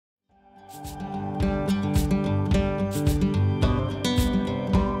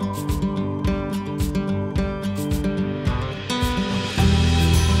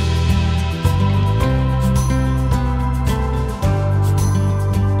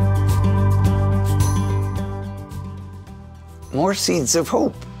More Seeds of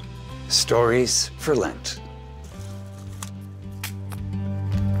Hope, Stories for Lent.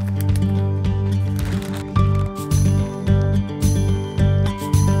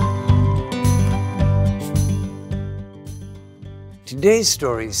 Today's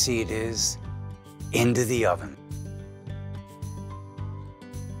story seed is Into the Oven.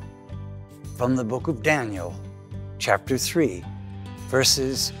 From the book of Daniel, chapter 3,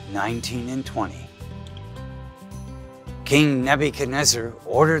 verses 19 and 20. King Nebuchadnezzar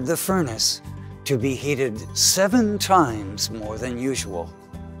ordered the furnace to be heated 7 times more than usual,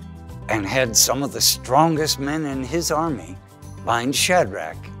 and had some of the strongest men in his army bind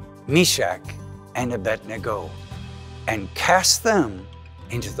Shadrach, Meshach, and Abednego, and cast them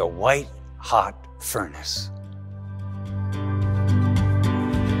into the white-hot furnace.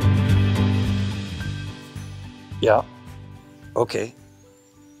 Yeah, okay.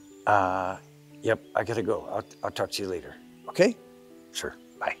 Yep, I gotta go. I'll talk to you later. Okay? Sure,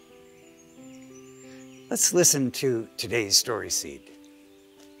 bye. Let's listen to today's story seed.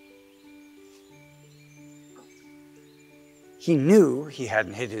 He knew he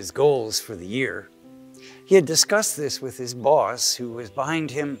hadn't hit his goals for the year. He had discussed this with his boss, who was behind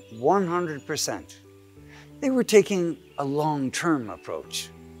him 100%. They were taking a long-term approach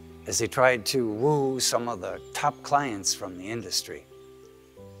as they tried to woo some of the top clients from the industry.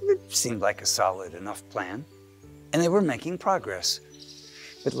 It seemed like a solid enough plan, and they were making progress.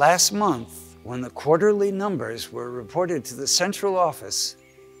 But last month, when the quarterly numbers were reported to the central office,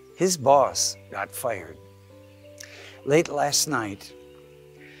 his boss got fired. Late last night,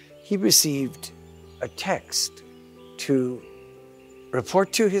 he received a text to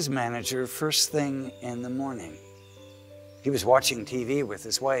report to his manager first thing in the morning. He was watching TV with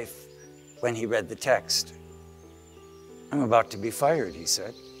his wife when he read the text. "I'm about to be fired," he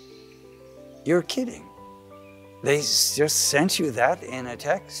said. "You're kidding. They just sent you that in a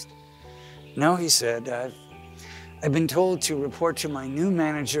text?" "No," he said, I've been told to report to my new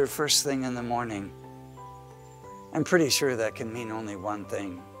manager first thing in the morning. I'm pretty sure that can mean only one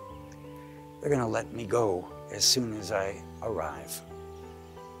thing. They're gonna let me go as soon as I arrive."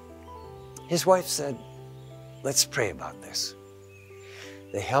 His wife said, "Let's pray about this."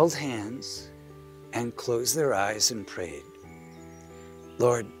 They held hands and closed their eyes and prayed.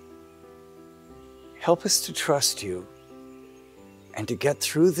 "Lord, help us to trust you and to get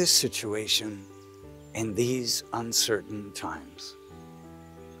through this situation in these uncertain times."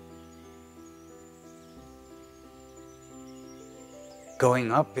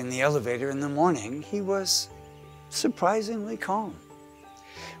 Going up in the elevator in the morning, he was surprisingly calm.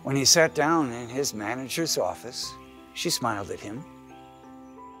 When he sat down in his manager's office, she smiled at him.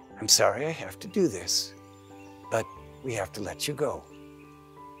 "I'm sorry I have to do this, but we have to let you go.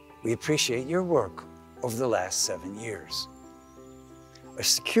 We appreciate your work over the last 7 years." A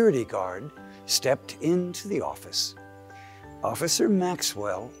security guard stepped into the office. "Officer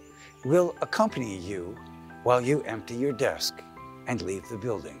Maxwell will accompany you while you empty your desk and leave the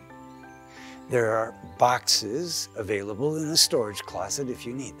building. There are boxes available in the storage closet if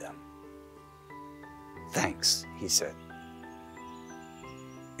you need them." "Thanks," he said.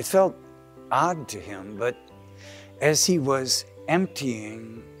 It felt odd to him, but as he was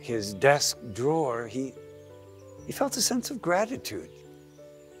emptying his desk drawer, he felt a sense of gratitude.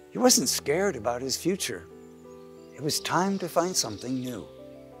 He wasn't scared about his future. It was time to find something new.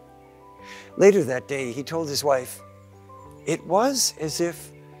 Later that day, he told his wife, "It was as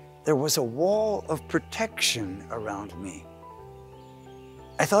if there was a wall of protection around me.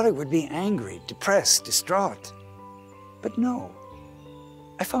 I thought I would be angry, depressed, distraught. But no,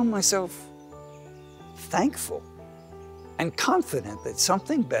 I found myself thankful and confident that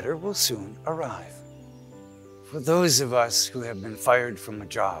something better will soon arrive." For those of us who have been fired from a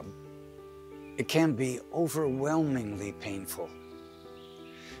job, it can be overwhelmingly painful.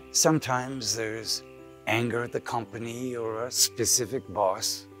 Sometimes there's anger at the company or a specific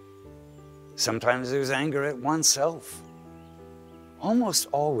boss. Sometimes there's anger at oneself. Almost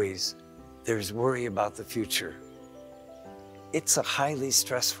always, there's worry about the future. It's a highly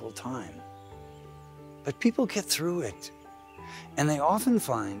stressful time. But people get through it, and they often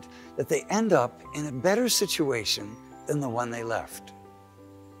find that they end up in a better situation than the one they left.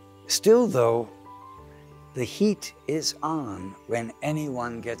 Still, though, the heat is on when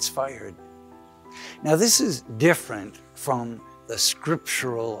anyone gets fired. Now, this is different from the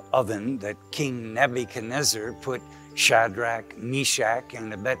scriptural oven that King Nebuchadnezzar put Shadrach, Meshach,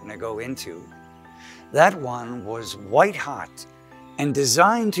 and Abednego into. That one was white hot and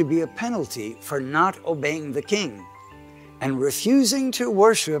designed to be a penalty for not obeying the king and refusing to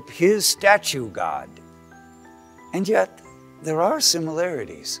worship his statue god. And yet, there are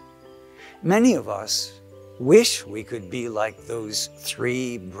similarities. Many of us wish we could be like those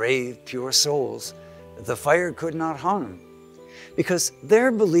 3 brave, pure souls that the fire could not harm, because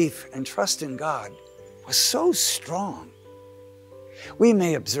their belief and trust in God was so strong. We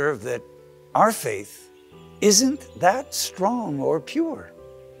may observe that our faith isn't that strong or pure.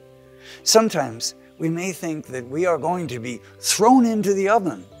 Sometimes we may think that we are going to be thrown into the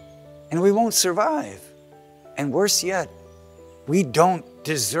oven and we won't survive. And worse yet, we don't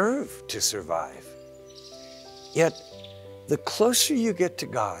deserve to survive. Yet, the closer you get to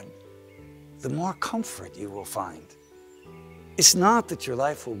God, the more comfort you will find. It's not that your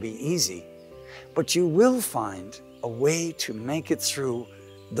life will be easy, but you will find a way to make it through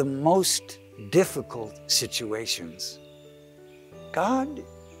the most difficult situations. God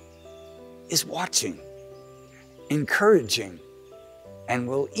is watching, encouraging, and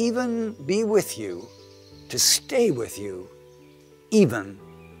will even be with you to stay with you, even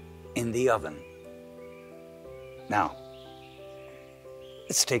in the oven. Now,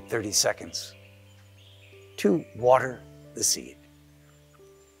 let's take 30 seconds to water the seed.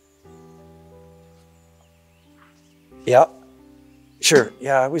 Yeah, sure.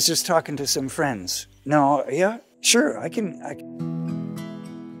 Yeah, I was just talking to some friends. No, yeah, sure, I can.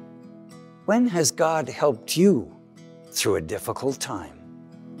 When has God helped you through a difficult time?